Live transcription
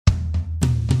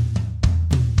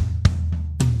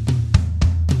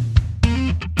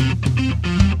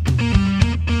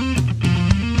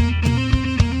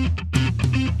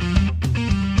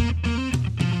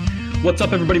What's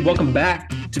up, everybody? Welcome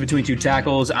back to Between Two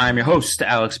Tackles. I'm your host,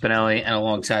 Alex Spinelli, and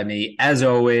alongside me, as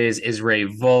always, is Ray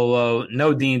Volo.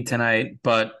 No Dean tonight,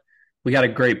 but we got a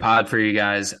great pod for you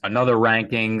guys. Another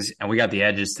rankings, and we got the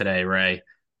edges today, Ray.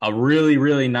 A really,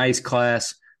 really nice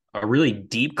class, a really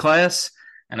deep class,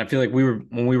 and I feel like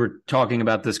when we were talking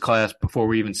about this class before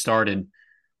we even started,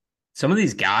 some of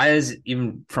these guys,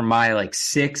 even from my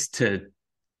 6 to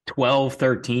 12,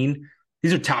 13,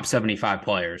 these are top 75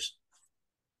 players.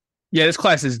 Yeah, this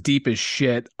class is deep as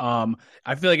shit. I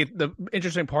feel like the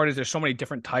interesting part is there's so many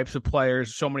different types of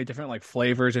players, so many different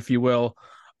flavors, if you will.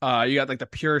 You got the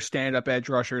pure stand-up edge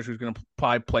rushers who's going to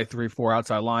probably play 3-4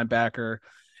 outside linebacker.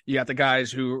 You got the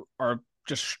guys who are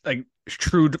just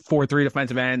true 4-3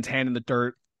 defensive ends, hand in the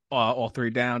dirt, all three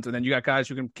downs, and then you got guys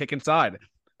who can kick inside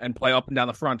and play up and down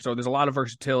the front. So there's a lot of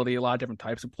versatility, a lot of different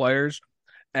types of players.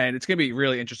 And it's going to be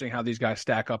really interesting how these guys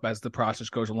stack up as the process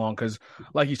goes along. Because,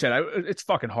 like you said, it's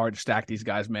fucking hard to stack these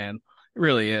guys, man. It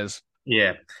really is.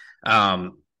 Yeah.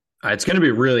 It's going to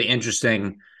be really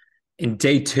interesting in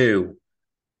day two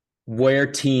where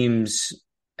teams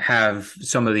have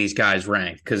some of these guys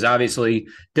ranked. Because obviously,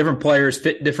 different players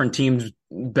fit different teams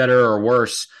better or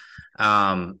worse.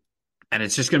 And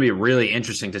it's just going to be really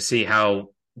interesting to see how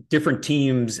different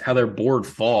teams, how their board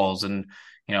falls. And,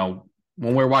 when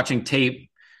we're watching tape,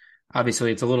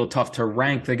 obviously, it's a little tough to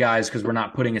rank the guys because we're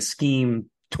not putting a scheme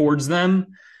towards them.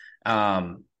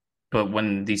 But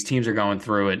when these teams are going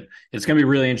through it, it's going to be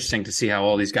really interesting to see how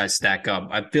all these guys stack up.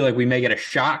 I feel like we may get a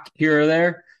shock here or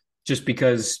there just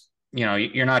because,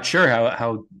 you're not sure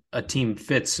how a team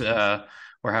fits or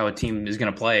how a team is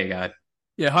going to play a guy.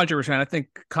 Yeah, 100%. I think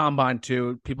Combine,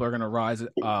 too, people are going to rise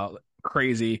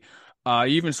crazy. You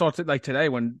even saw it today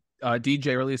when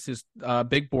DJ released his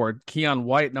big board, Keon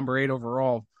White, number 8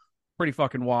 overall. Pretty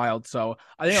fucking wild. So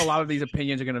I think a lot of these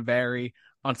opinions are going to vary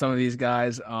on some of these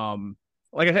guys.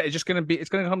 Like I said, it's going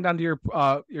to come down to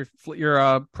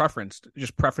your preference,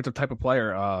 just preference of type of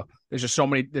player. There's just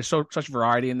such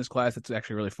variety in this class. It's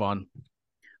actually really fun.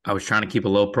 I was trying to keep a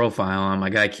low profile on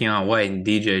my guy Keon White, and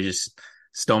DJ just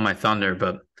stole my thunder.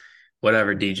 But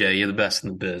whatever, DJ, you're the best in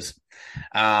the biz.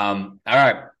 All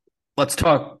right, let's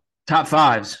talk top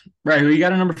fives. Right, who you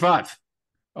got at number 5?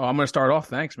 Oh, I'm going to start off.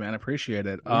 Thanks, man. I appreciate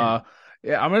it. Yeah,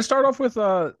 I'm going to start off with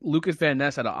Lucas Van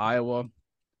Ness out of Iowa.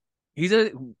 He's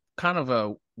a kind of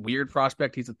a weird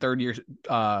prospect. He's a third-year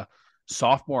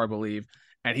sophomore, I believe,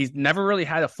 and he's never really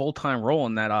had a full-time role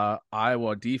in that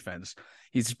Iowa defense.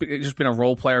 He's just been a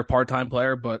role player, part-time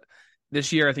player, but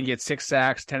this year I think he had 6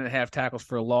 sacks, 10.5 tackles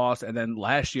for a loss, and then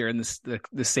last year in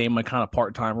the same kind of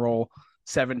part-time role,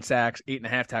 7 sacks,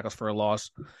 8.5 tackles for a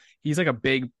loss. He's like a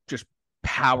big, just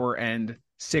power end,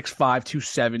 6'5",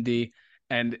 270,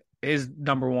 and his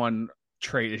number one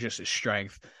trait is just his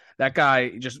strength. That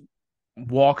guy just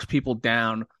walks people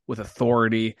down with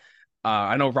authority.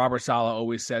 I know Robert Saleh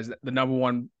always says that the number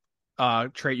one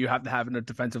trait you have to have in a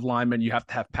defensive lineman, you have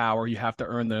to have power. You have to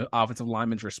earn the offensive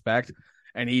lineman's respect,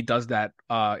 and he does that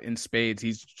in spades.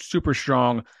 He's super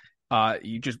strong.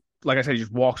 He just, like I said, he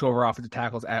just walks over offensive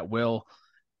tackles at will.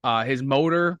 His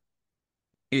motor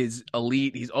is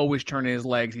elite. He's always turning his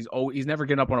legs. He's never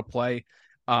getting up on a play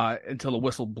until the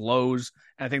whistle blows.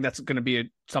 And I think that's going to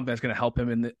be something that's going to help him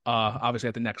in obviously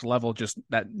at the next level. Just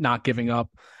that not giving up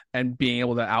and being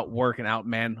able to outwork and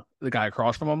outman the guy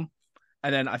across from him.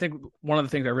 And then I think one of the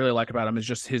things I really like about him is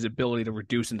just his ability to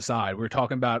reduce inside. We were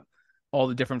talking about all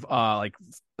the different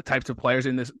types of players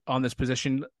on this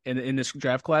position in this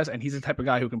draft class, and he's the type of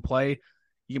guy who can play.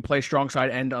 He can play strong side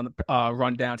end on the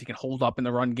run downs. He can hold up in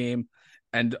the run game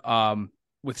and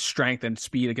with strength and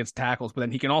speed against tackles, but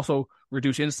then he can also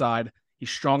reduce inside. He's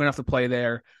strong enough to play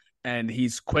there, and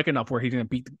he's quick enough where he's going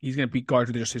to beat guards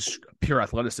with just his pure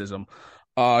athleticism.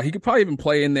 He could probably even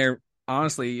play in there,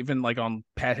 honestly, even on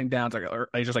passing downs,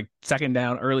 just second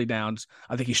down, early downs.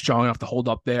 I think he's strong enough to hold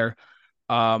up there.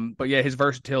 But yeah, his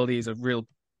versatility is a real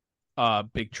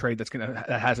big trait that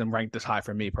has him ranked this high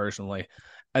for me personally.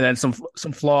 And then some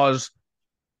flaws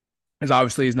is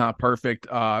obviously he's not perfect.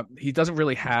 He doesn't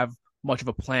really have much of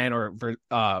a plan or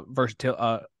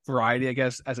variety, I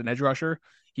guess, as an edge rusher.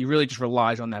 He really just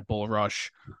relies on that bull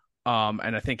rush.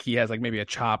 And I think he has maybe a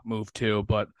chop move too,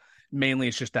 but mainly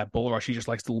it's just that bull rush. He just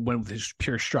likes to win with his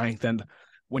pure strength. And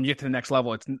when you get to the next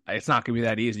level, it's not going to be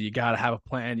that easy. You got to have a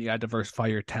plan. You got to diversify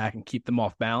your attack and keep them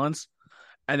off balance.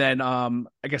 And then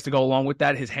I guess to go along with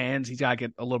that, his hands, he's got to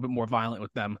get a little bit more violent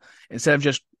with them. Instead of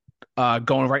just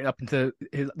going right up into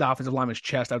the offensive lineman's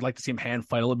chest, I'd like to see him hand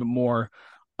fight a little bit more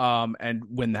and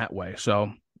win that way.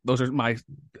 So those are my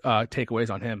takeaways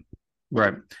on him.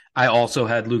 Right. I also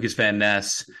had Lucas Van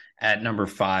Ness at number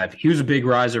 5. He was a big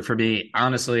riser for me.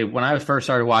 Honestly, when I first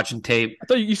started watching tape, I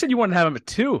thought you said you wanted to have him at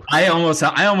 2. I almost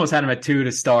had him at 2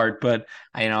 to start, but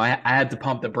I had to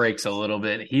pump the brakes a little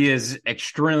bit. He is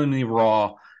extremely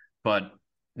raw, but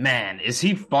man, is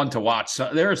he fun to watch.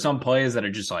 So, there are some plays that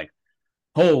are just like,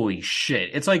 holy shit.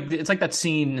 It's like that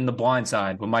scene in The Blind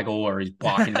Side with Michael Orr. He's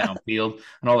blocking downfield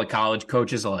and all the college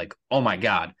coaches are like, oh my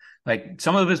God. Like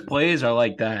some of his plays are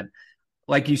like that.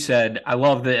 Like you said, I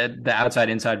love the outside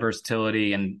inside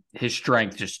versatility, and his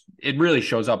strength just it really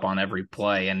shows up on every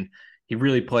play, and he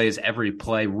really plays every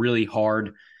play really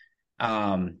hard.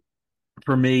 Um,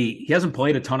 for me, he hasn't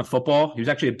played a ton of football. He was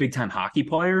actually a big time hockey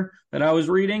player that I was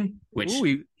reading, which Ooh,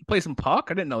 he plays some puck.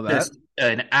 I didn't know that. is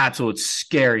an absolute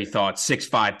scary thought. 6'5",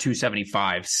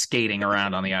 275, skating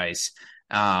around on the ice.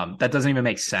 That doesn't even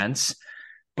make sense.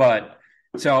 But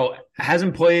so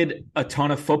hasn't played a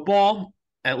ton of football,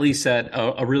 at least at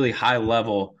a really high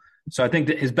level. So I think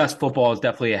that his best football is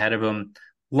definitely ahead of him.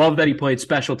 Love that he played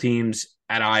special teams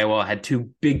at Iowa, had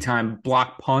 2 big time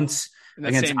block punts In that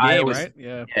against same game, Iowa, right?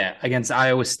 Yeah. yeah, against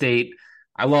Iowa State.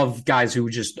 I love guys who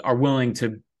just are willing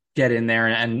to get in there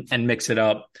and mix it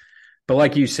up. But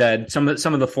like you said, some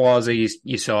of the flaws that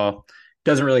you saw,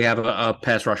 doesn't really have a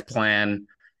pass rush plan,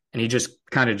 and he just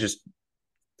kind of just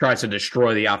tries to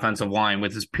destroy the offensive line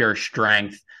with his pure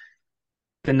strength.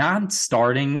 The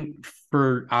non-starting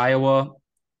for Iowa,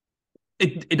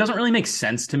 it doesn't really make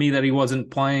sense to me that he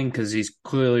wasn't playing because he's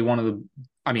clearly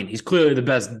he's clearly the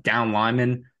best down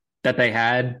lineman that they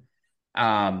had.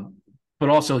 But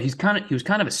also he was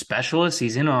kind of a specialist.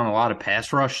 He's in on a lot of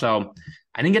pass rush, so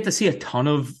I didn't get to see a ton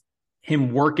of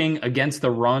him working against the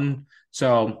run.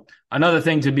 So another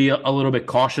thing to be a little bit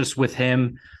cautious with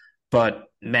him. But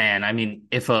man, I mean,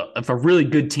 if a really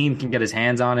good team can get his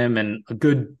hands on him and a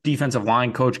good defensive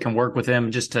line coach can work with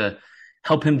him just to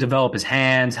help him develop his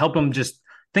hands, help him just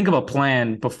think of a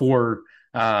plan before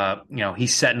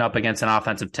he's setting up against an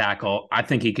offensive tackle, I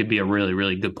think he could be a really,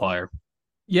 really good player.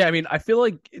 Yeah, I mean, I feel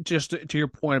like just to your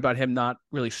point about him not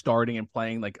really starting and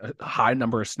playing like a high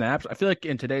number of snaps, I feel like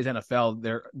in today's NFL,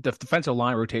 the defensive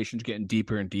line rotation is getting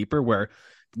deeper and deeper where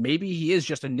maybe he is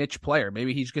just a niche player.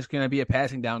 Maybe he's just going to be a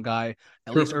passing down guy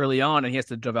at least early on, and he has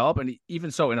to develop. And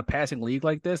even so, in a passing league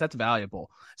like this, that's valuable.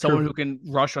 Someone who can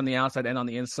rush on the outside and on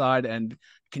the inside and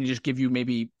can just give you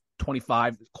maybe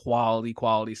 25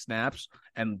 quality snaps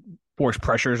and force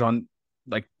pressures on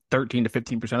like 13 to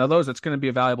 15% of those, it's going to be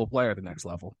a valuable player at the next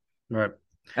level. Right.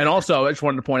 And also, I just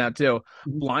wanted to point out too,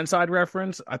 blindside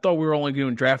reference. I thought we were only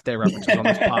doing draft day references on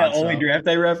this pod. Only draft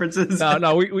day references?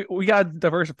 No, we got to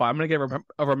diversify. I'm going to get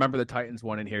a Remember the Titans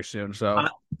one in here soon. So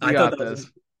I thought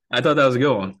that was a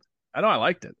good one. I know, I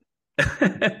liked it.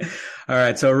 All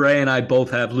right, so Ray and I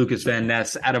both have Lucas Van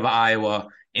Ness out of Iowa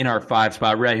in our 5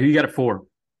 spot. Ray, who you got at 4?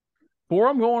 4,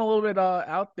 I'm going a little bit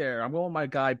out there. I'm going with my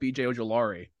guy B.J.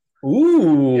 Ojulari.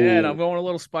 Ooh. Yeah, and I'm going a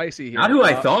little spicy here. Not who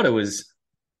I thought it was.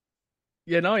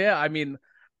 Yeah. I mean,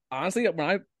 honestly,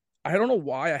 when I don't know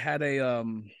why I had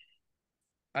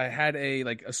a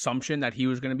like assumption that he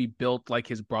was going to be built like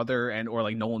his brother or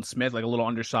like Nolan Smith, like a little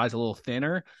undersized, a little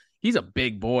thinner. He's a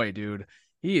big boy, dude.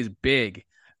 He is big.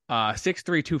 6'3",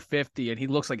 250, and he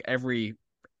looks like every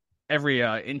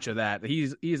inch of that.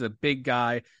 He's a big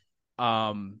guy.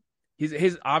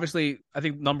 His obviously, I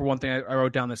think number one thing I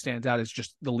wrote down that stands out is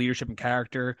just the leadership and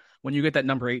character. When you get that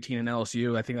number 18 in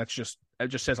LSU, I think it just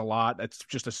says a lot. That's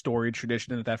just a storied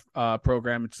tradition in that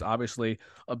program. It's obviously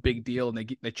a big deal,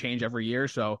 and they change every year.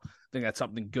 So I think that's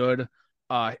something good.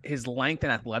 His length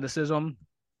and athleticism,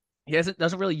 he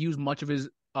doesn't really use much of his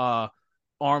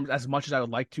arms as much as I would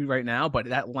like to right now, but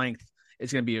that length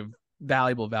is going to be a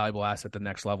valuable asset at the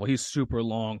next level. He's super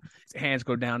long. His hands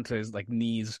go down to his like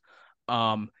knees.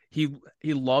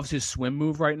 He loves his swim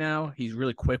move right now. He's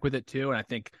really quick with it too, and I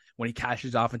think when he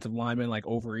catches offensive linemen like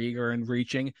overeager and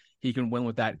reaching, he can win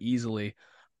with that easily.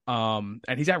 And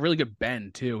he's got really good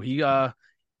bend too. He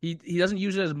doesn't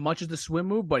use it as much as the swim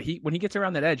move, but when he gets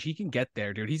around that edge, he can get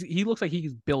there, dude. He looks like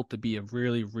he's built to be a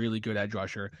really, really good edge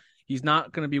rusher. He's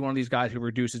not going to be one of these guys who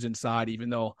reduces inside, even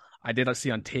though I did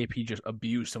see on tape he just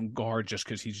abused some guard just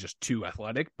because he's just too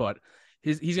athletic. But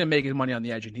he's going to make his money on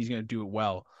the edge, and he's going to do it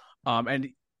well. And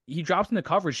he drops in the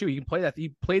coverage too. He can play that.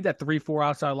 He played that 3-4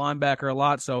 outside linebacker a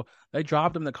lot, so they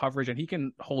dropped him the coverage, and he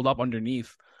can hold up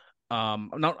underneath. I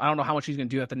don't know how much he's going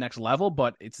to do at the next level,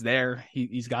 but it's there.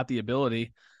 He's got the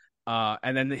ability.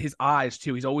 And then his eyes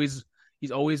too. He's always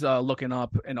looking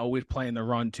up and always playing the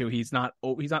run too. He's not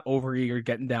overeager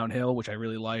getting downhill, which I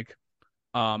really like.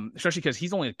 Especially because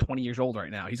he's only 20 years old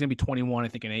right now. He's going to be 21, I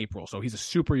think, in April. So he's a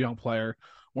super young player,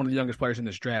 one of the youngest players in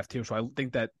this draft too. So I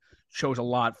think that shows a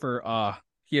lot for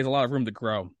he has a lot of room to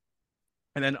grow.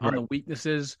 And then on Right. the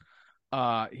weaknesses,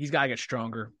 he's got to get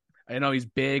stronger. I know he's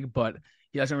big, but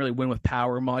he doesn't really win with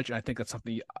power much. And I think that's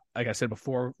something, like I said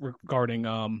before, regarding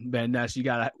Van Ness, you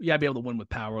gotta be able to win with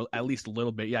power at least a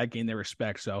little bit. You gotta gain their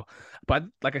respect. So, but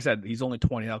like I said, he's only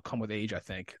 20. That'll come with age. I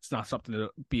think it's not something to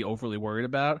be overly worried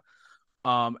about.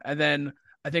 And then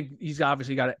I think he's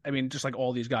obviously got to, I mean, just like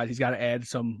all these guys, he's got to add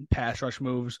some pass rush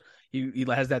moves. He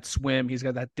has that swim, he's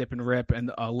got that dip and rip,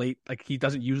 and late, like he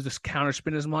doesn't use this counter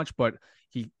spin as much, but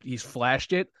he's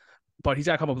flashed it. But he's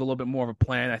got to come up with a little bit more of a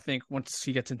plan. I think once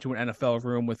he gets into an NFL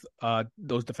room with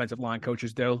those defensive line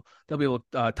coaches, they'll be able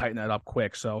to tighten that up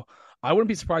quick. So I wouldn't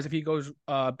be surprised if he goes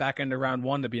back into round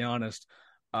one. To be honest,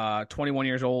 21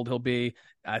 years old he'll be.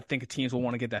 I think teams will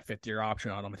want to get that 5th year option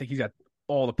on him. I think he's got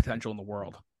all the potential in the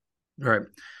world. Right.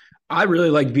 I really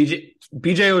like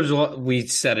BJ was, we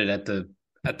said it at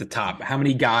the top. How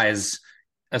many guys,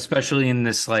 especially in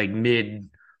this like mid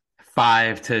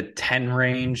 5 to 10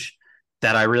 range,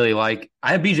 that I really like?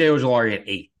 I have BJ Ojolari at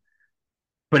 8,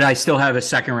 but I still have a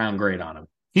second round grade on him.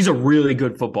 He's a really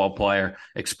good football player,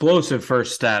 explosive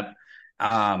first step.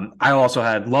 I also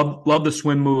had love the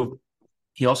swim move.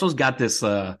 He also's got this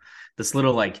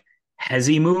little like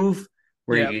hezzy move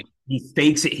where Yeah, he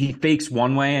fakes it. He fakes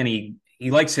one way and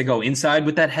he likes to go inside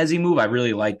with that hezzy move. I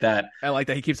really like that. I like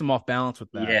that. He keeps him off balance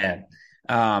with that.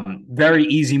 Yeah. Very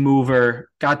easy mover.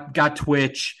 Got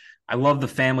twitch. I love the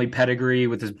family pedigree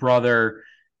with his brother.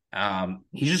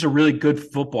 He's just a really good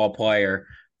football player.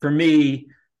 For me,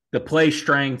 the play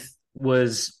strength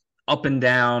was up and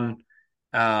down.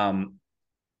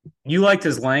 You liked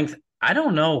his length. I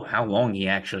don't know how long he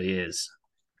actually is.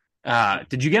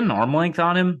 Did you get an arm length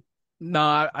on him? No,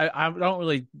 I don't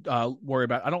really worry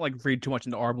about. I don't like read too much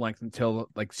into arm length until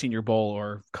like Senior Bowl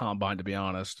or Combine. To be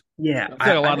honest, Yeah, I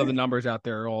feel like a lot of the numbers out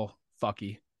there are all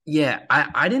fucky.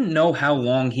 I didn't know how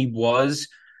long he was,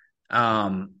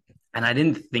 and I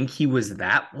didn't think he was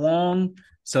that long.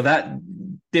 So that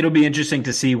it'll be interesting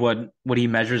to see what he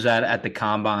measures at the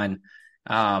combine.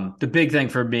 The big thing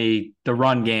for me, the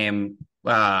run game,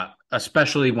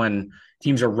 especially when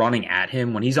teams are running at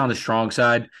him, when he's on the strong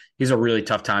side, he's a really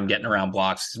tough time getting around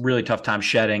blocks, really tough time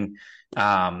shedding,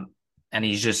 and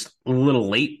he's just a little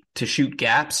late to shoot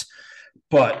gaps.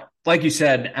 But like you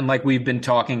said, and like we've been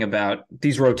talking about,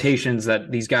 these rotations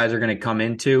that these guys are going to come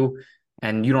into,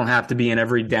 and you don't have to be an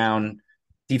every down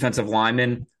defensive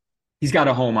lineman. He's got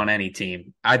a home on any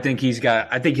team. I think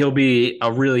he'll be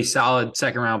a really solid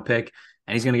second round pick,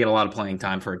 and he's going to get a lot of playing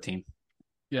time for a team.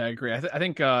 Yeah, I agree. I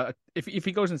think if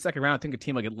he goes in the second round, I think a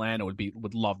team like Atlanta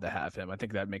would love to have him. I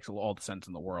think that makes all the sense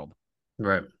in the world.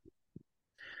 Right.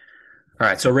 All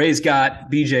right. So Ray's got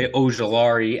BJ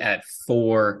Ojolari at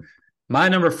 4. My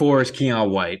number 4 is Keon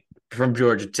White from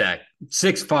Georgia Tech,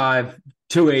 6'5",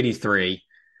 283.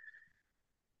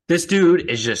 This dude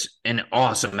is just an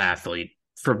awesome athlete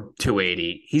for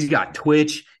 280. He's got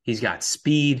twitch, he's got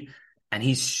speed, and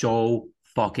he's so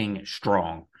fucking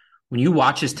strong. When you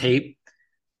watch his tape,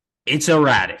 it's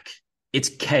erratic, it's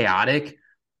chaotic,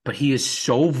 but he is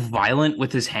so violent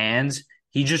with his hands.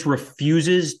 He just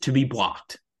refuses to be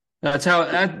blocked.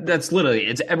 That's literally,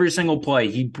 it's every single play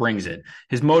he brings it.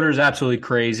 His motor is absolutely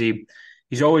crazy.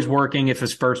 He's always working if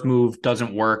his first move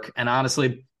doesn't work, and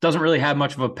honestly doesn't really have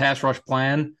much of a pass rush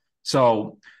plan.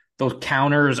 So those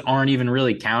counters aren't even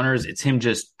really counters. It's him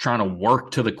just trying to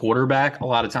work to the quarterback. A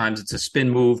lot of times it's a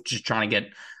spin move, just trying to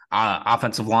get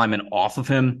offensive linemen off of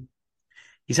him.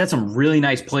 He's had some really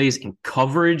nice plays in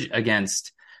coverage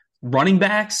against running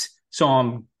backs. Saw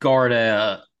him guard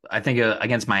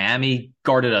against Miami,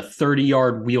 guarded a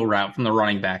 30-yard wheel route from the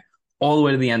running back all the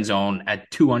way to the end zone at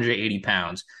 280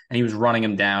 pounds, and he was running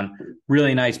him down.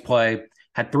 Really nice play.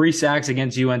 Had 3 sacks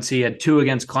against UNC, had 2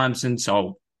 against Clemson,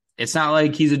 so it's not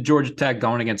like he's at Georgia Tech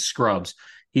going against scrubs.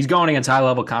 He's going against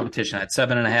high-level competition at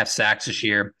 7.5 sacks this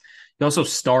year. He also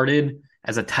started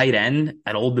as a tight end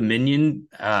at Old Dominion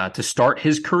to start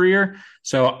his career.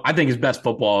 So I think his best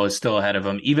football is still ahead of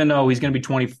him, even though he's going to be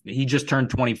 20. He just turned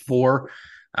 24.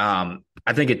 I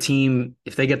think a team,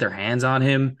 if they get their hands on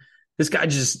him, this guy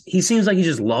he seems like he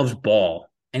just loves ball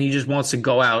and he just wants to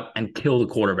go out and kill the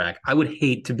quarterback. I would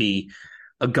hate to be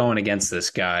going against this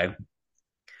guy.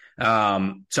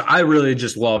 So I really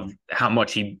just love how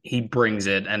much he brings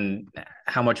it and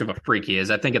how much of a freak he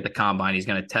is. I think at the combine, he's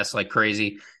going to test like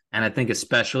crazy. And I think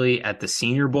especially at the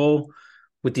Senior Bowl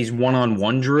with these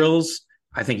one-on-one drills,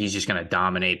 I think he's just going to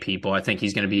dominate people. I think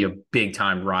he's going to be a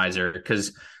big-time riser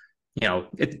because, you know,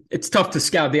 it's tough to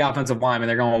scout the offensive lineman.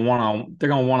 They're going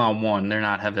one-on-one. They're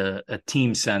not have a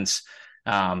team sense.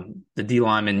 The D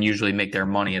linemen usually make their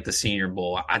money at the Senior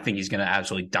Bowl. I think he's going to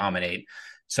absolutely dominate.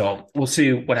 So we'll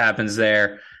see what happens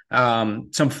there.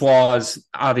 Some flaws,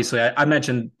 obviously, I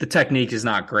mentioned the technique is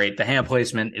not great. The hand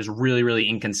placement is really, really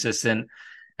inconsistent.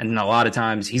 And a lot of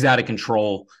times he's out of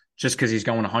control just because he's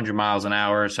going 100 miles an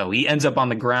hour. So he ends up on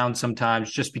the ground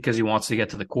sometimes just because he wants to get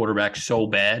to the quarterback so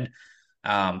bad.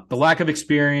 The lack of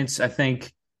experience, I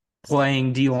think,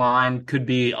 playing D line could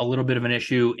be a little bit of an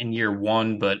issue in year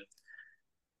one, but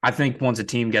I think once a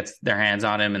team gets their hands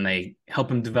on him and they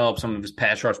help him develop some of his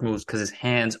pass rush moves, because his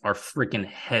hands are freaking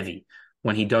heavy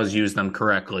when he does use them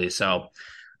correctly. So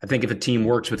I think if a team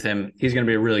works with him, he's going to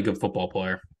be a really good football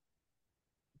player.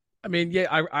 I mean, yeah,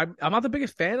 I'm not the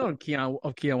biggest fan of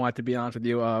Keon White, to be honest with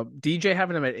you. DJ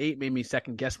having him at 8 made me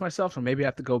second guess myself, so maybe I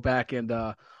have to go back and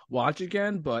watch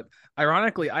again. But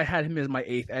ironically, I had him as my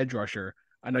 8th edge rusher.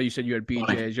 I know you said you had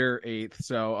BJ as your 8th,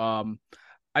 so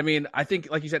I mean, I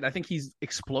think, like you said, I think he's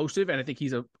explosive, and I think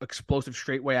he's a explosive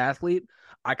straightway athlete.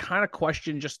 I kind of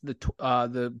question just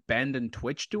the bend and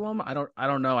twitch to him. I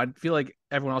don't know. I feel like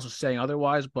everyone else is saying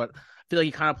otherwise, but I feel like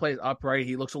he kind of plays upright.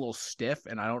 He looks a little stiff,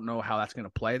 and I don't know how that's going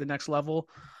to play at the next level.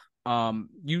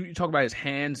 You talk about his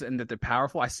hands and that they're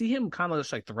powerful. I see him kind of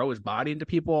just like throw his body into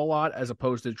people a lot, as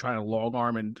opposed to trying to long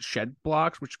arm and shed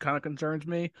blocks, which kind of concerns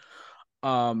me.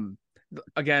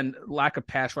 Again, lack of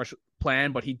pass rush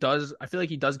plan, but I feel like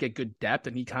he does get good depth,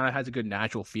 and he kind of has a good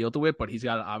natural feel to it, but he's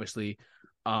got to obviously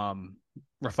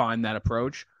refine that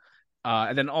approach.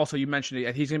 And then also you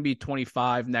mentioned he's going to be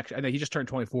 25 next. I think he just turned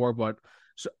 24, but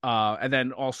and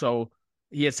then also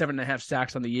he had 7.5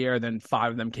 sacks on the year. Then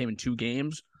 5 of them came in 2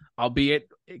 games, albeit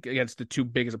against the 2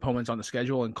 biggest opponents on the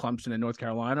schedule in Clemson and North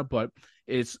Carolina. But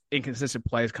it's inconsistent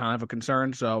play is kind of a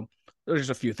concern. So there's just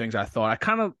a few things I thought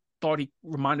he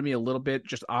reminded me a little bit,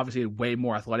 just obviously way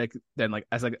more athletic than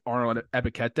Arnold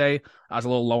Ebiketie. I was a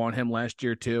little low on him last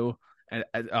year too, and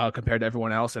compared to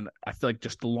everyone else. And I feel like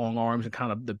just the long arms and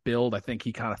kind of the build, I think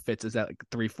he kind of fits as that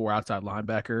 3-4 outside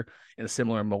linebacker in a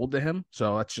similar mold to him.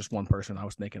 So that's just one person I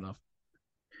was thinking of.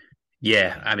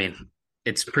 Yeah, I mean,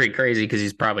 it's pretty crazy because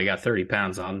he's probably got 30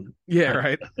 pounds on. Yeah,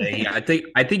 right. I think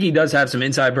he does have some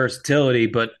inside versatility,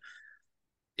 but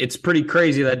it's pretty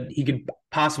crazy that he could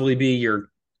possibly be your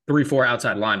 3-4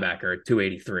 outside linebacker at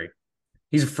 283.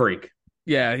 He's a freak.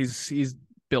 Yeah, he's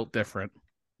built different,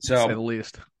 so to say the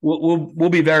least. We'll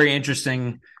be very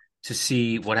interesting to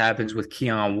see what happens with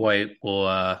Keon White.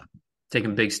 We'll take a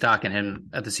big stock in him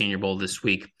at the Senior Bowl this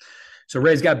week. So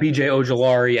Ray's got BJ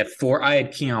Ojulari at 4. I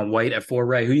had Keon White at 4.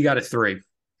 Ray, who you got at 3?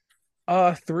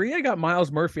 3, I got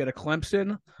Myles Murphy at a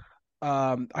Clemson.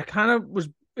 I kind of was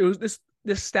 – it was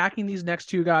this stacking these next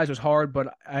 2 guys was hard,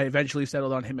 but I eventually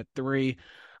settled on him at 3.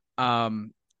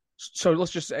 So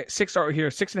let's just say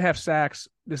 6.5 sacks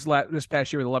this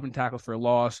past year with 11 tackles for a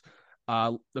loss.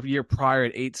 The year prior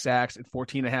at 8 sacks and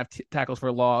 14.5 tackles for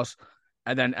a loss.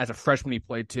 And then as a freshman, he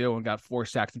played 2 and got 4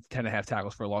 sacks and 10.5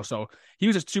 tackles for a loss. So he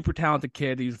was a super talented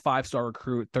kid. He was a 5-star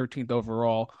recruit, 13th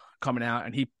overall coming out.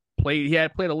 And he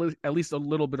had played at least a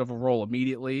little bit of a role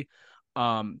immediately.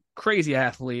 Crazy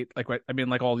athlete.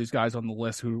 Like all these guys on the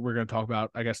list who we're going to talk about,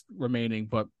 I guess, remaining,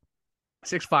 but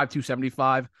 6'5",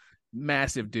 275,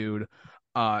 massive dude.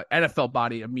 NFL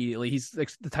body immediately. He's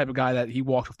like the type of guy that he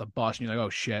walks off the bus and you're like,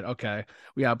 oh shit, okay,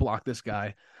 we gotta block this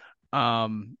guy.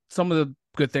 Some of the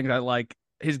good things I like,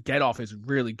 his get off is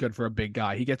really good for a big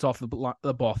guy. He gets off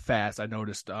the ball fast. I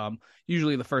noticed.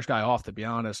 Usually the first guy off, to be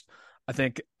honest. I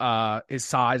think his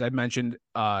size, I mentioned,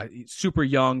 he's super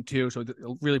young too, so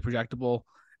really projectable.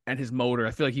 And his motor,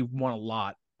 I feel like he won a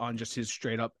lot on just his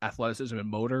straight up athleticism and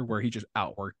motor, where he just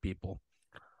outworked people.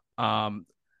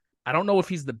 I don't know if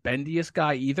he's the bendiest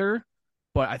guy either,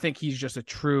 but I think he's just a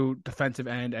true defensive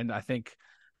end, and I think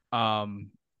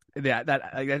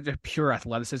that pure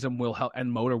athleticism will help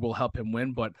and motor will help him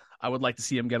win. But I would like to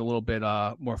see him get a little bit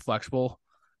more flexible.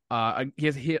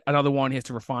 Another one. He has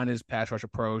to refine his pass rush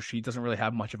approach. He doesn't really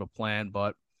have much of a plan,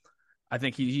 but I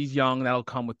think he's young. That'll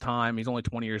come with time. He's only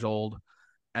 20 years old.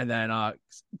 And then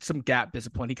some gap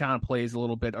discipline. He kind of plays a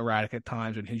little bit erratic at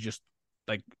times, and he just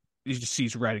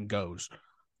sees red and goes.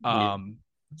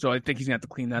 So I think he's gonna have to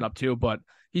clean that up too. But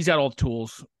he's got all the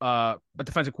tools. A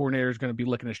defensive coordinator is going to be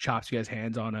licking his chops to get his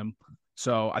hands on him.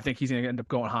 So I think he's going to end up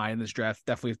going high in this draft.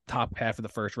 Definitely top half of the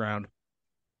first round.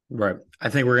 Right. I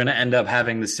think we're going to end up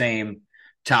having the same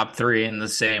top 3 in the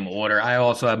same order. I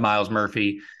also have Myles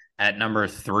Murphy at number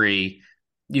 3.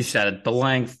 You said it. The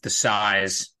length, the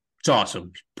size. It's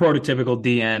awesome. Prototypical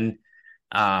DN.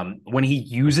 When he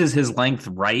uses his length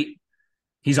right,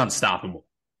 he's unstoppable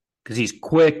because he's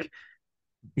quick.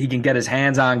 He can get his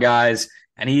hands on guys,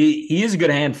 and he is a good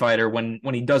hand fighter when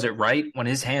he does it right. When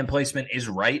his hand placement is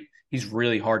right, he's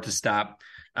really hard to stop.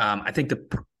 I think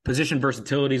the position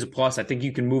versatility is a plus. I think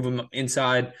you can move him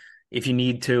inside if you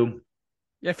need to.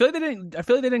 Yeah, I feel like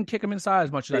they didn't kick him inside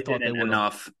as much as I They thought they didn't would have.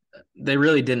 enough. They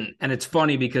really didn't. And it's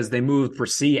funny because they moved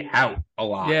Rasee out a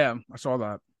lot. Yeah, I saw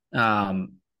that.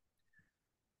 Um,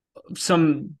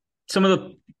 some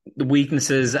of the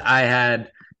weaknesses I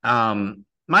had.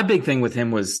 My big thing with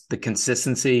him was the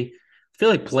consistency. I feel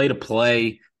like play to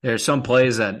play, there's some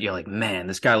plays that you're like, man,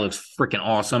 this guy looks freaking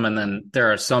awesome, and then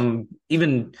there are some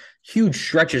even huge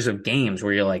stretches of games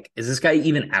where you're like, is this guy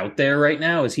even out there right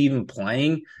now? Is he even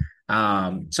playing?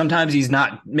 Sometimes he's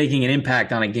not making an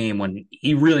impact on a game when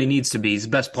he really needs to be. He's the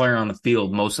best player on the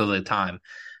field most of the time.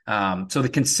 So the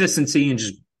consistency and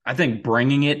just, I think,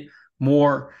 bringing it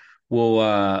more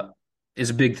will is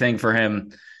a big thing for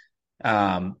him.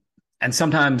 And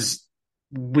sometimes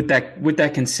with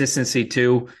that consistency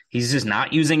too, he's just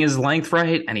not using his length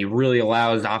right, and he really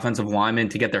allows the offensive linemen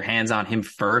to get their hands on him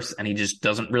first, and he just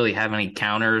doesn't really have any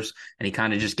counters, and he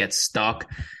kind of just gets stuck.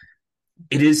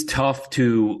 It is tough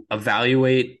to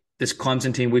evaluate this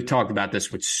Clemson team. We've talked about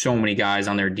this with so many guys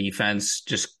on their defense,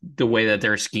 just the way that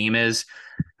their scheme is.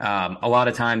 A lot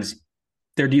of times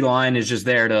their D-line is just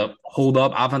there to hold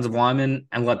up offensive linemen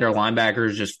and let their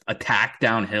linebackers just attack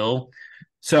downhill.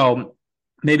 So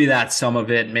maybe that's some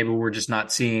of it. Maybe we're just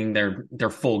not seeing their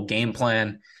full game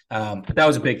plan. But that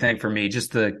was a big thing for me,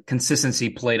 just the consistency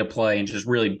play to play and just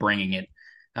really bringing it.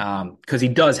 Because he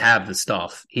does have the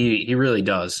stuff. He really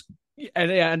does.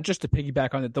 And just to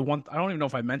piggyback on it, the one I don't even know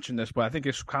if I mentioned this, but I think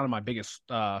it's kind of my biggest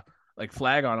like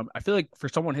flag on him. I feel like for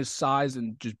someone his size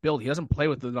and just build, he doesn't play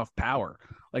with enough power.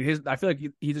 Like I feel like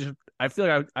he just. I feel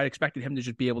like I expected him to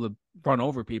just be able to run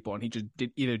over people, and he just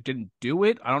didn't do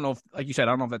it. I don't know if, like you said,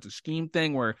 I don't know if that's a scheme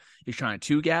thing where he's trying to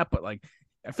two gap, but like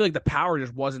I feel like the power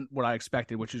just wasn't what I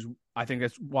expected, which is I think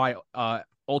that's why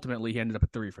ultimately he ended up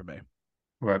at 3 for me.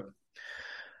 Right.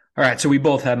 All right, so we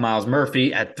both had Myles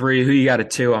Murphy at 3. Who you got at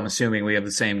 2? I'm assuming we have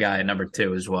the same guy at number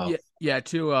 2 as well. Yeah,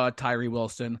 2, Tyree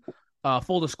Wilson.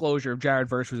 Full disclosure, if Jared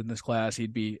Verse was in this class,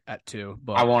 he'd be at 2.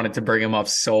 But I wanted to bring him up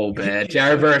so bad.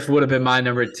 Jared Verse would have been my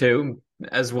number 2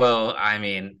 as well. I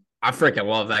mean, I freaking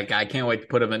love that guy. I can't wait to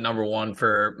put him at number 1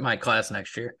 for my class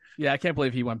next year. Yeah, I can't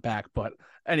believe he went back. But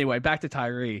anyway, back to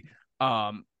Tyree.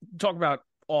 Talk about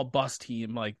all bust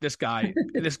team. Like this guy's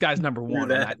number 1 on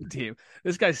that team.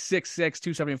 This guy's 6'6",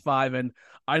 275, and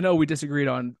I know we disagreed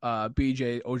on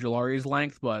BJ Ojulari's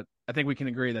length, but I think we can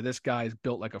agree that this guy's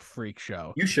built like a freak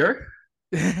show. You sure?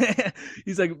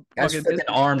 He's like his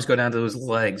arms go down to his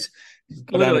legs,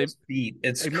 go down to his feet.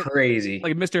 It's like, crazy.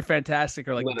 Like Mr. Fantastic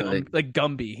or like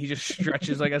Gumby. He just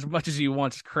stretches like as much as he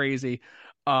wants. It's crazy.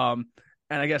 And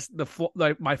I guess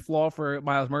my flaw for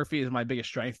Myles Murphy is my biggest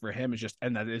strength for him is just,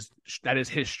 and that is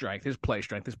his strength, his play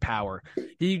strength, his power.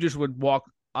 He just would walk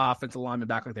offensive linemen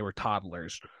back like they were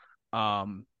toddlers.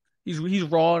 He's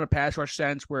raw in a pass rush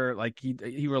sense where like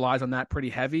he relies on that pretty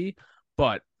heavy,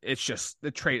 but it's just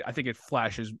the trait. I think it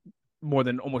flashes more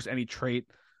than almost any trait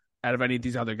out of any of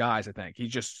these other guys. I think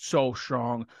he's just so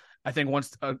strong. I think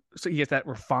once so he gets that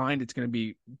refined, it's going to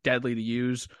be deadly to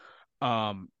use.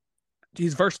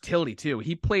 His versatility too.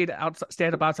 He played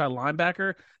stand up outside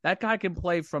linebacker. That guy can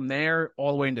play from there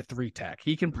all the way into 3 tech.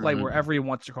 He can play wherever he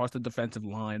wants across the defensive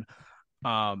line.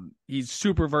 He's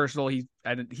super versatile. He's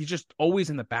just always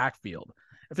in the backfield.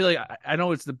 I feel like I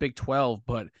know it's the Big 12,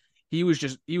 but he was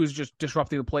just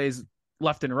disrupting the plays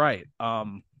left and right.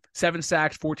 7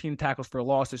 sacks, 14 tackles for a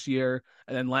loss this year,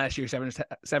 and then last year 7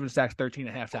 sacks,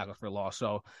 13.5 tackles for a loss.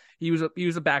 So he was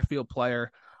a backfield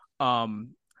player.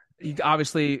 He's got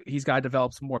to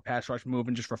develop some more pass rush move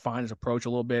and just refine his approach a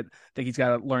little bit. I think he's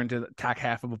got to learn to attack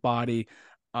half of a body.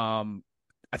 I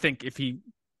think if he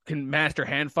can master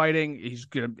hand fighting, there's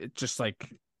gonna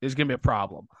be a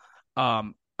problem.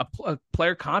 A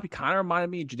player comp, he kind of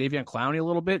reminded me of Jadeveon Clowney a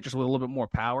little bit, just with a little bit more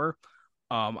power.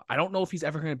 I don't know if he's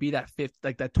ever going to be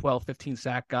that 12, 15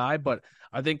 sack guy, but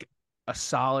I think a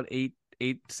solid eight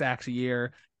sacks a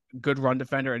year, good run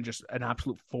defender, and just an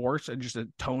absolute force and just a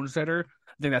tone setter.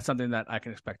 I think that's something that I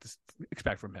can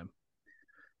expect from him.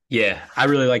 Yeah, I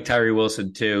really like Tyree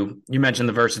Wilson too. You mentioned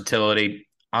the versatility.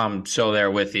 I'm so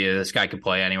there with you. This guy could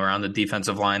play anywhere on the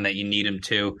defensive line that you need him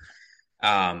to.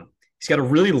 He's got a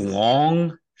really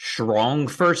long, strong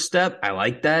first step. I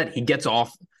like that. He gets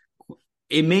off.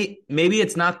 Maybe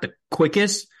it's not the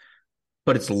quickest,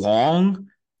 but it's long,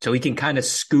 so he can kind of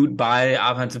scoot by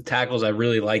offensive tackles. I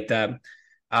really like that.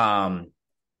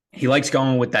 He likes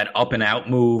going with that up and out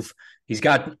move.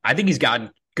 I think he's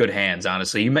got good hands,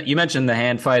 honestly. You mentioned the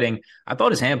hand fighting. I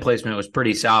thought his hand placement was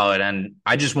pretty solid, and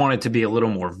I just want it to be a little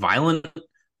more violent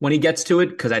when he gets to it,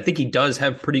 because I think he does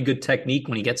have pretty good technique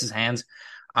when he gets his hands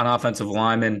on offensive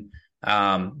linemen.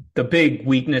 The big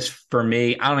weakness for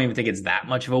me, I don't even think it's that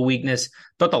much of a weakness.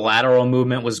 Thought the lateral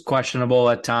movement was questionable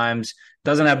at times.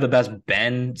 Doesn't have the best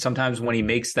bend. Sometimes when he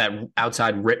makes that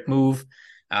outside rip move,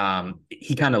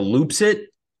 he kind of loops it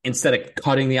instead of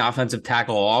cutting the offensive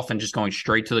tackle off and just going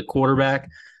straight to the quarterback.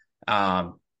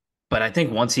 But I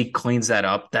think once he cleans that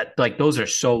up, that like those are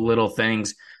so little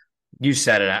things. You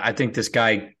said it. I think this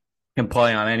guy can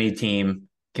play on any team,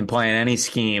 can play in any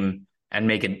scheme, and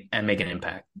make an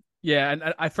impact. Yeah,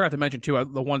 and I forgot to mention too.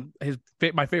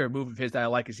 My favorite move of his that I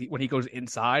like is when he goes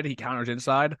inside, he counters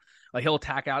inside. Like he'll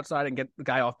attack outside and get the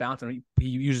guy off balance, and he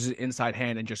uses his inside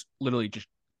hand and just literally just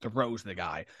throws the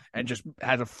guy and just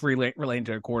has a free lane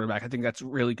to a quarterback. I think that's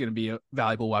really going to be a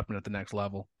valuable weapon at the next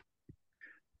level.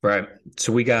 Right.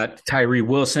 So we got Tyree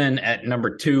Wilson at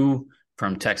number 2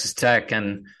 from Texas Tech,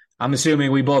 and I'm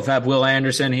assuming we both have Will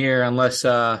Anderson here, unless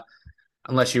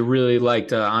you really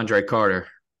liked Andre Carter.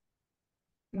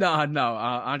 No.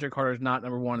 Andre Carter is not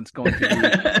number 1. It's going to be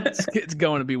it's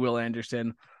going to be Will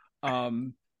Anderson.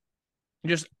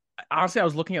 Just honestly, I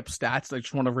was looking up stats. I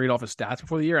just want to read off his stats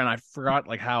before the year, and I forgot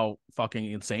like how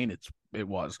fucking insane it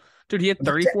was. Dude, he had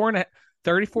 34 and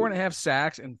a half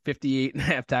sacks and 58 and a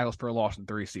half tackles for a loss in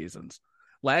 3 seasons.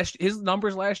 His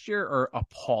numbers last year are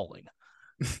appalling.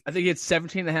 I think he had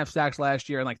 17 and a half sacks last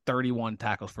year and like 31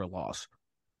 tackles for a loss.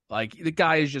 Like the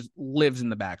guy just lives in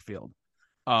the backfield.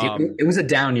 It was a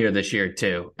down year this year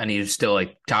too, and he was still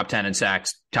like top 10 in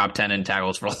sacks, top 10 in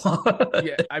tackles for a loss.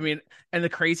 Yeah, I mean, and the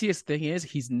craziest thing is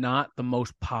he's not the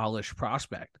most polished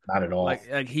prospect. Not at all.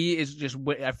 Like he is just.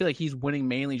 I feel like he's winning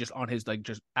mainly just on his like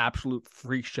just absolute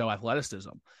freak show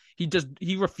athleticism.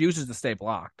 He refuses to stay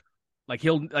blocked. Like he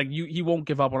won't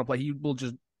give up on a play.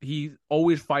 He's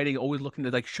always fighting, always looking to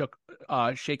like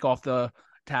shake off the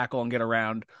tackle and get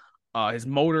around. His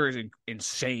motor is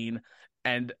insane,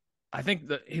 and I think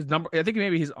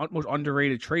maybe his most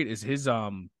underrated trait is his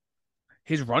run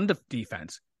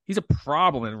defense. He's a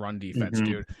problem in run defense,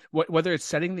 dude. Whether it's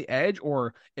setting the edge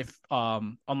or if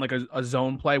on like a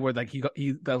zone play where like he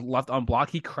the left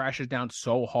unblocked, he crashes down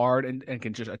so hard and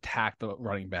can just attack the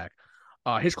running back.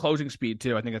 His closing speed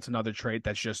too. I think that's another trait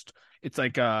that's just it's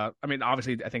like I mean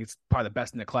obviously I think it's probably the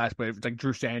best in the class, but it's like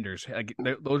Drew Sanders. Like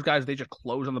those guys, they just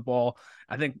close on the ball.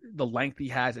 I think the length he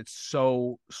has, it's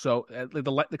so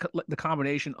the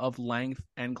combination of length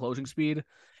and closing speed,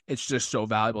 it's just so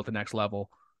valuable at the next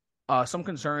level. Some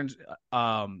concerns.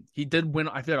 He did win.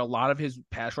 I feel like a lot of his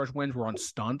pass rush wins were on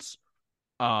stunts.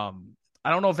 I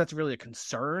don't know if that's really a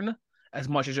concern as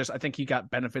much as just I think he got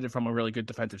benefited from a really good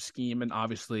defensive scheme and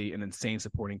obviously an insane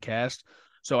supporting cast.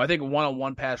 So I think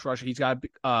one-on-one pass rush, he's got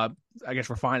I guess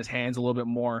refine his hands a little bit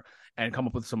more and come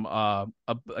up with some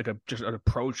just an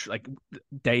approach like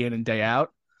day in and day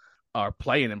out, or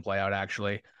play in and play out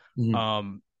actually.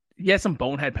 Mm-hmm. He had some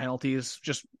bonehead penalties.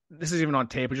 Just this is even on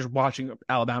tape, but just watching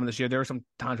Alabama this year, there were some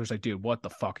times where it's like, dude, what the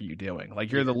fuck are you doing?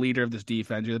 Like you're the leader of this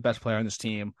defense, you're the best player on this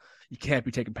team. You can't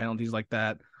be taking penalties like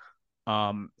that.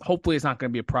 Hopefully it's not going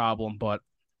to be a problem, but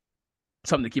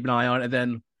something to keep an eye on. And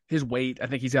then his weight, I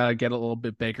think he's got to get a little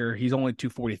bit bigger. He's only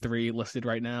 243 listed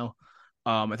right now.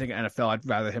 I think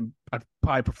NFL, I'd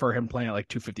probably prefer him playing at like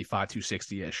 255,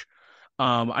 260 ish.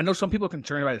 I know some people are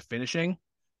concerned about his finishing,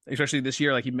 especially this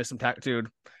year. Like he missed some dude.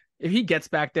 If he gets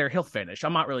back there, he'll finish.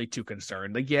 I'm not really too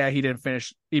concerned. Like, yeah, he didn't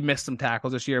finish. He missed some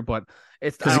tackles this year, but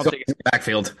I don't think it's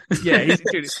backfield. Yeah,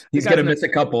 he's gonna miss a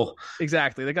couple.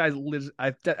 Exactly. The guy lives.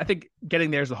 I think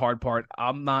getting there is the hard part.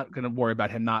 I'm not gonna worry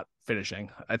about him not finishing.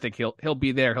 I think he'll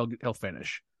be there. He'll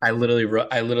finish. I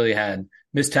literally had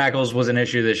missed tackles was an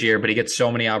issue this year, but he gets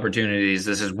so many opportunities.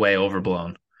 This is way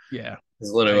overblown. Yeah,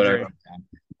 it's literally what I wrote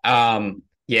down.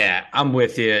 Yeah, I'm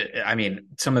with you. I mean,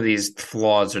 some of these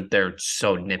flaws they're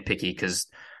so nitpicky because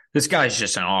this guy's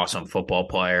just an awesome football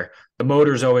player. The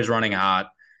motor's always running hot.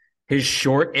 His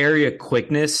short area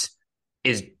quickness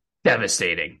is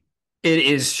devastating. It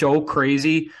is so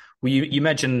crazy. You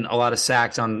mentioned a lot of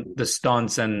sacks on the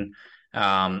stunts and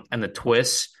the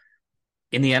twists.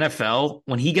 In the NFL,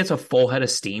 when he gets a full head of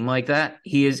steam like that,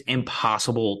 he is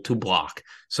impossible to block.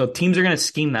 So teams are going to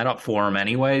scheme that up for him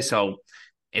anyway. So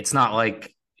it's not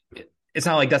like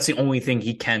that's the only thing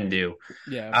he can do.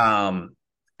 Yeah.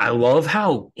 I love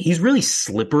how he's really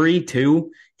slippery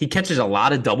too. He catches a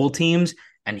lot of double teams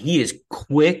and he is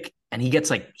quick and he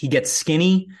gets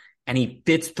skinny and he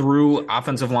fits through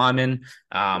offensive linemen.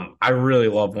 I really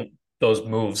love those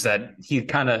moves that he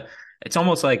it's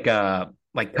almost like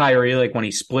Kyrie, like when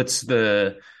he splits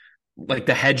the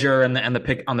hedger and the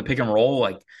pick on the pick and roll,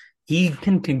 like he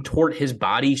can contort his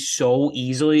body so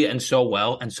easily and so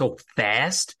well and so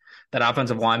fast that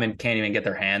offensive linemen can't even get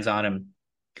their hands on him.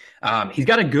 He's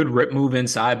got a good rip move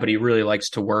inside, but he really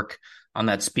likes to work on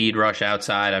that speed rush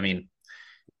outside. I mean,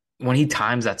 when he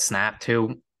times that snap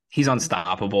too, he's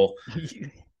unstoppable.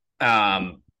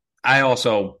 Um, I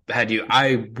also had you.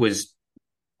 I was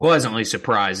pleasantly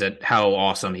surprised at how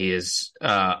awesome he is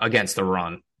against the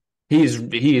run. He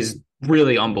is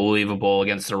really unbelievable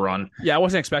against the run. Yeah, I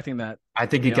wasn't expecting that, I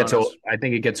to think be honest. I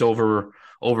think it gets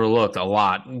overlooked a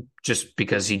lot just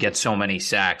because he gets so many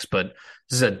sacks. But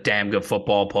this is a damn good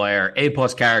football player, A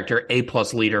plus character, A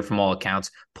plus leader from all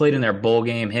accounts. Played in their bowl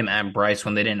game, him and Bryce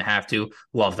when they didn't have to.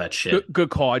 Love that shit. Good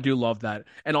call. I do love that.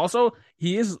 And also,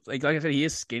 he is like I said, he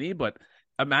is skinny, but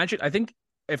imagine I think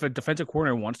if a defensive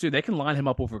coordinator wants to, they can line him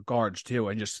up over guards too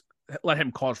and just let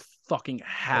him cause fucking Oh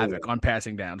yeah, havoc on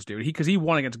passing downs, dude. Because he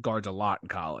won against guards a lot in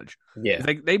college. yeah,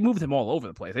 They moved him all over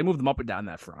the place. They moved him up and down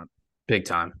that front. big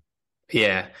time.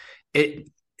 Yeah, it.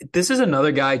 This is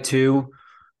another guy too.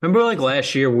 Remember, like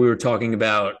last year, we were talking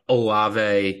about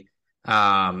Olave,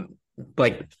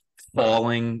 like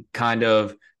falling kind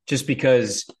of just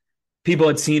because people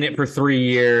had seen it for 3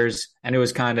 years and it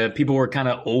was kind of people were kind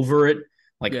of over it.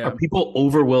 Like, are Yeah. people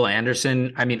over Will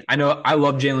Anderson? I mean, I know I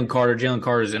love Jalen Carter. Jalen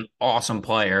Carter is an awesome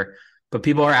player, but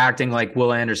people are acting like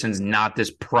Will Anderson's not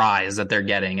this prize that they're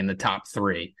getting in the top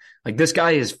three. Like, this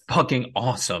guy is fucking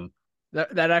awesome.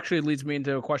 That actually leads me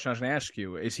into a question I was going to ask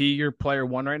you. Is he your player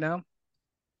one right now?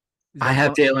 Is I that have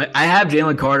one? Jalen. I have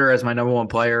Jalen Carter as my number one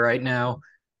player right now,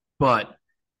 but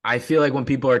I feel like when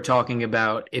people are talking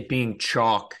about it being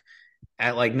chalk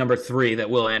at like number three, that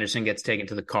Will Anderson gets taken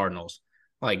to the Cardinals.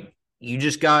 Like, you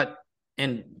just got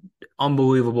an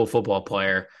unbelievable football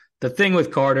player. The thing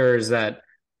with Carter is that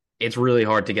it's really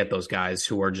hard to get those guys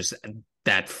who are just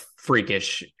that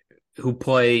freakish who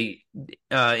play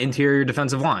interior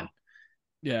defensive line.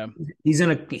 Yeah. He's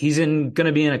going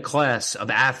to be in a class of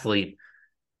athlete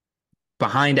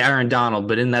behind Aaron Donald,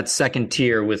 but in that second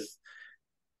tier with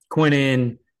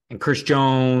Quinnen and Chris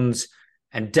Jones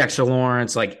and Dexter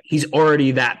Lawrence, like he's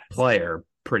already that player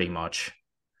pretty much.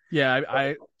 Yeah,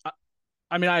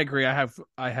 I mean, I agree. I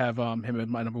have him as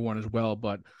my number one as well,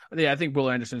 but yeah, I think Will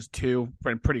Anderson's two,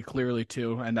 and pretty clearly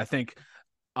two, and I think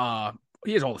uh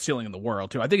he has all the ceiling in the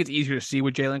world too. I think it's easier to see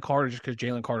with Jalen Carter just because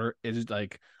Jalen Carter is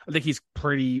like I think he's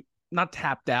pretty not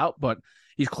tapped out, but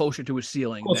he's closer to his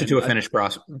ceiling Closer than to a finished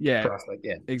yeah, prospect.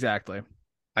 Yeah, exactly.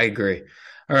 I agree.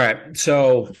 All right.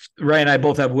 So Ray and I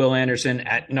both have Will Anderson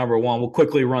at number one. We'll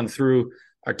quickly run through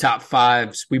our top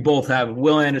fives. We both have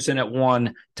Will Anderson at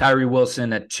one, Tyree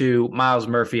Wilson at two, Miles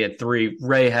Murphy at three.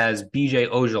 Ray has BJ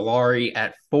Ojolari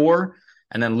at four,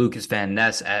 and then Lucas Van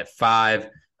Ness at five.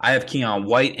 I have Keon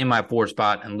White in my four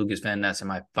spot and Lucas Van Ness in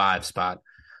my five spot.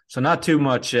 So not too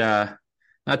much,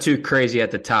 not too crazy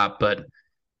at the top, but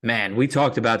man, we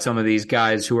talked about some of these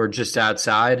guys who are just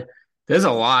outside. There's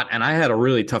a lot, and I had a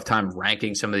really tough time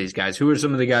ranking some of these guys. Who are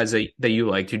some of the guys that you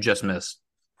liked who just missed?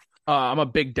 I'm a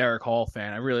big Derek Hall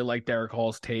fan. I really like Derek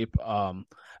Hall's tape. I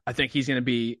think he's going to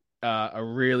be a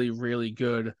really, really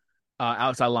good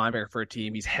outside linebacker for a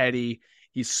team. He's heady,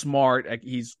 he's smart,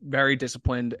 he's very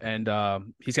disciplined, and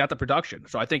he's got the production.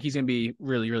 So I think he's going to be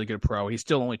really, really good pro. He's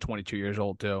still only 22 years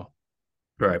old too.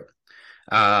 Right.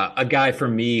 A guy for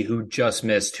me who just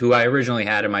missed, who I originally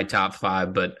had in my top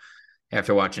five, but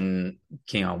after watching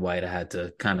Keon White, I had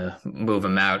to kind of move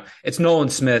him out. It's Nolan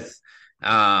Smith.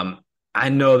 I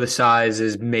know the size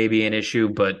is maybe an issue,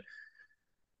 but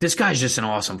this guy's just an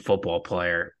awesome football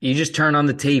player. You just turn on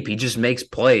the tape, he just makes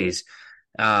plays.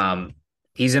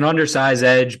 He's an undersized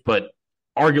edge, but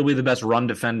arguably the best run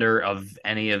defender of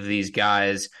any of these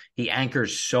guys. He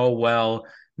anchors so well.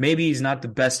 Maybe he's not the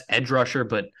best edge rusher,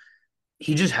 but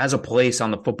he just has a place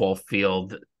on the football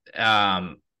field.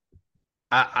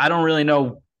 I don't really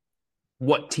know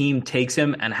what team takes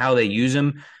him and how they use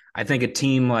him. I think a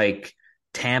team like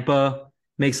Tampa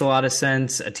makes a lot of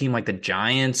sense. A team like the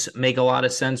Giants make a lot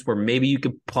of sense where maybe you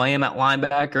could play him at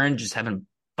linebacker and just have him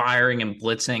firing and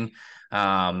blitzing.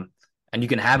 And you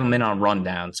can have him in on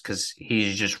rundowns because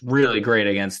he's just really great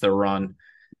against the run.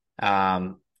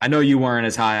 I know you weren't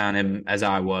as high on him as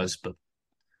I was, but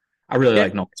I really Yeah,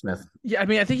 like Nolan Smith. yeah. I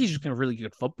mean, I think he's just a really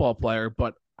good football player,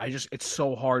 but it's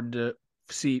so hard to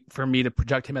see for me to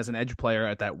project him as an edge player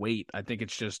at that weight. I think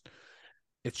it's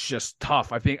just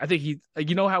tough. I think he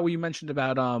you know how we mentioned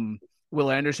about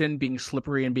Will Anderson being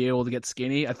slippery and being able to get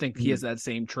skinny. I think he has that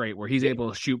same trait where he's able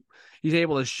to shoot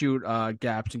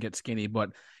gaps and get skinny, but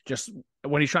just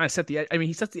when he's trying to set the edge, I mean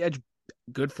he sets the edge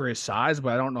good for his size,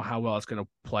 but I don't know how well it's going to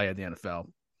play at the NFL.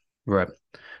 Right.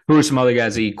 Who are some other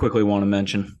guys that you quickly want to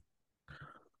mention?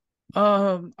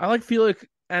 I like Felix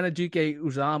Anaduke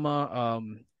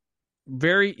Uzama.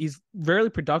 he's very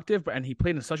productive, and he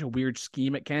played in such a weird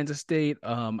scheme at Kansas State.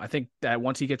 I think that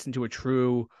once he gets into a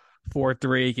true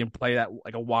 4-3, he can play that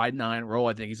like a wide 9 role.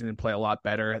 I think he's going to play a lot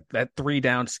better. That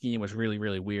 3-down scheme was really,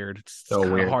 really weird. It's So kind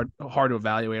of weird. hard to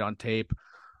evaluate on tape.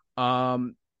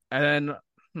 And then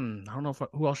I don't know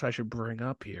who else I should bring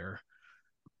up here.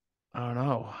 I don't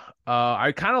know.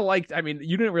 I kind of liked. I mean,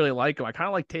 you didn't really like him. I kind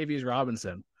of like Tavius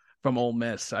Robinson from Ole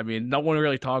Miss. I mean, no one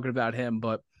really talking about him,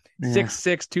 but Yeah.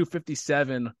 6'6",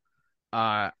 257.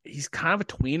 He's kind of a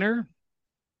tweener.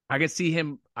 I could see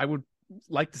him. I would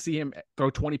like to see him throw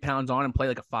 20 pounds on and play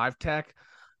like a 5 tech.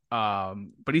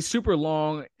 But he's super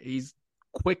long. He's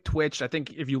quick twitch. I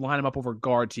think if you line him up over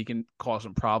guards, he can cause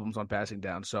some problems on passing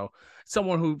down. So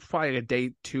someone who's probably a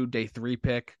day 2, day 3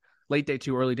 pick, late day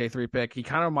 2, early day 3 pick. He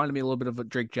kind of reminded me a little bit of a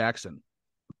Drake Jackson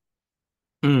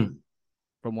Mm.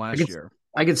 from I last could year.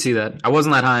 I could see that. I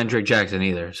wasn't that high on Drake Jackson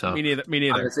either, so Me neither. Me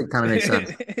neither. obviously it kind of makes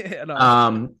sense.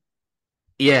 No.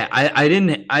 Yeah, I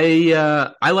didn't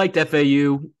I liked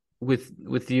FAU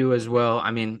with you as well.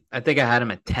 I mean, I think I had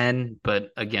him at 10,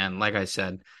 but again, like I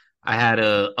said, I had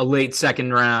a late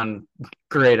second round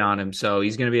grade on him, so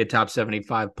he's going to be a top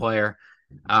 75 player.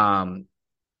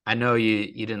 I know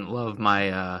you didn't love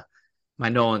my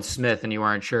Nolan Smith and you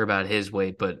weren't sure about his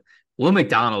weight, but Will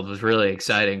McDonald was really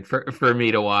exciting for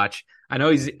me to watch. I know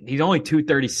he's only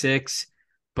 236,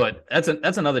 but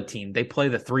that's another team. They play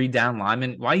the 3-down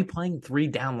lineman. Why are you playing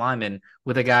 3-down lineman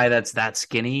with a guy that's that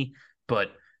skinny?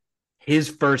 But his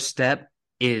first step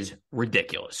is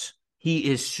ridiculous.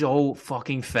 He is so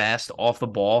fucking fast off the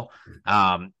ball.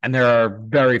 And there are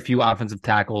very few offensive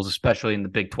tackles, especially in the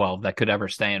Big 12, that could ever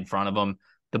stay in front of him.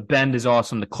 The bend is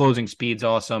awesome. The closing speed's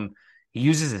awesome. He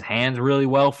uses his hands really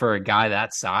well for a guy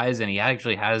that size, and he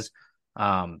actually has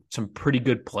some pretty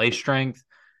good play strength.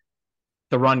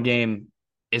 The run game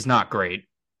is not great.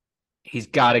 He's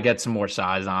got to get some more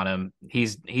size on him.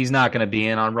 He's not going to be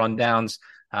in on rundowns.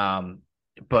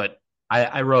 But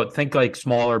I wrote, think like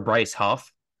smaller Bryce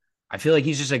Huff. I feel like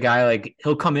he's just a guy, like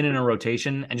he'll come in a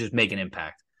rotation and just make an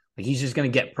impact. Like he's just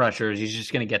going to get pressures. He's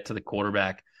just going to get to the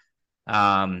quarterback.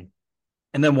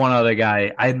 And then one other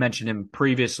guy, I had mentioned him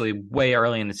previously, way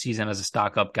early in the season as a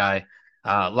stock up guy,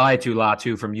 Laiatu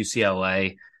Latu from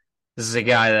UCLA. This is a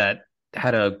guy that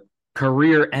had a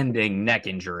career-ending neck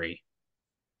injury,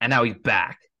 and now he's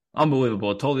back.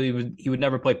 Unbelievable. Told he would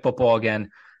never play football again.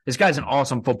 This guy's an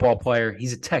awesome football player.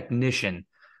 He's a technician,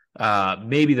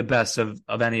 maybe the best of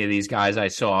any of these guys I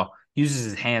saw. Uses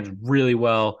his hands really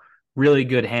well, really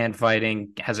good hand fighting,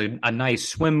 has a nice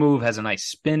swim move, has a nice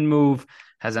spin move,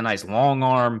 has a nice long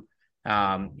arm.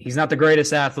 He's not the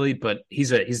greatest athlete, but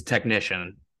he's a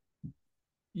technician.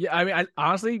 Yeah, I mean, I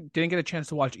honestly didn't get a chance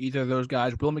to watch either of those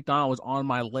guys. Will McDonald was on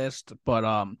my list, but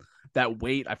that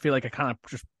weight, I feel like I kind of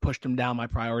just pushed him down my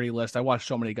priority list. I watched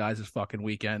so many guys this fucking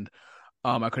weekend.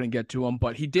 I couldn't get to him,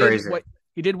 but he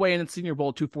did weigh in at Senior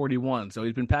Bowl 241. So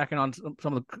he's been packing on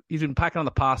he's been packing on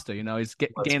the pasta, he's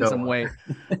gaining some weight.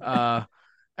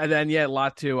 And then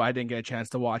Latu, I didn't get a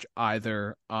chance to watch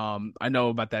either. I know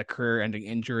about that career-ending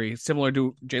injury, similar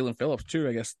to Jalen Phillips too,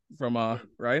 I guess, from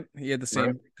right? He had the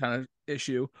same kind of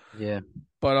issue. Yeah.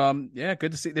 But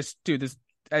good to see this dude. This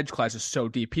edge class is so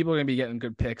deep. People are gonna be getting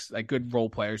good picks, like good role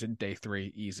players in day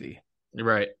 3, easy.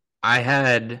 Right. I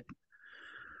have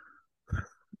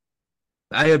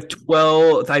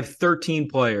 12. I have 13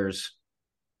 players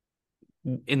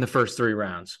in the first 3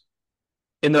 rounds.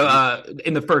 In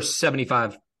the first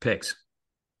 75 picks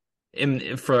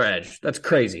for edge. That's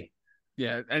crazy.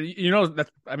 Yeah, and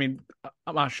that's. I mean,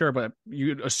 I'm not sure, but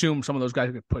you assume some of those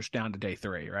guys get pushed down to day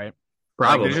 3, right?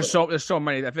 Probably. Like, there's so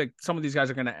many. I think some of these guys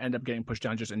are going to end up getting pushed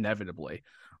down just inevitably.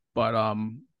 But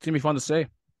it's gonna be fun to see.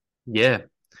 Yeah.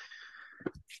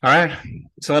 All right.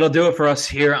 So that'll do it for us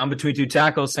here on Between Two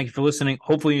Tackles. Thank you for listening.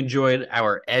 Hopefully you enjoyed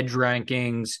our edge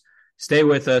rankings. Stay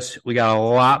with us. We got a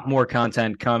lot more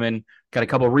content coming. Got a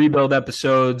couple rebuild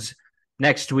episodes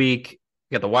next week.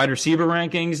 We got the wide receiver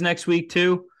rankings next week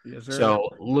too. Yes, sir. So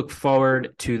look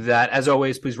forward to that. As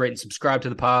always, please rate and subscribe to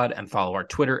the pod and follow our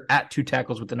Twitter at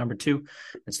 2tackles with the number 2.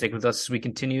 And stick with us as we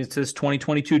continue to this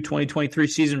 2022-2023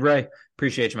 season. Ray,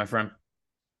 appreciate you, my friend.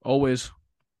 Always.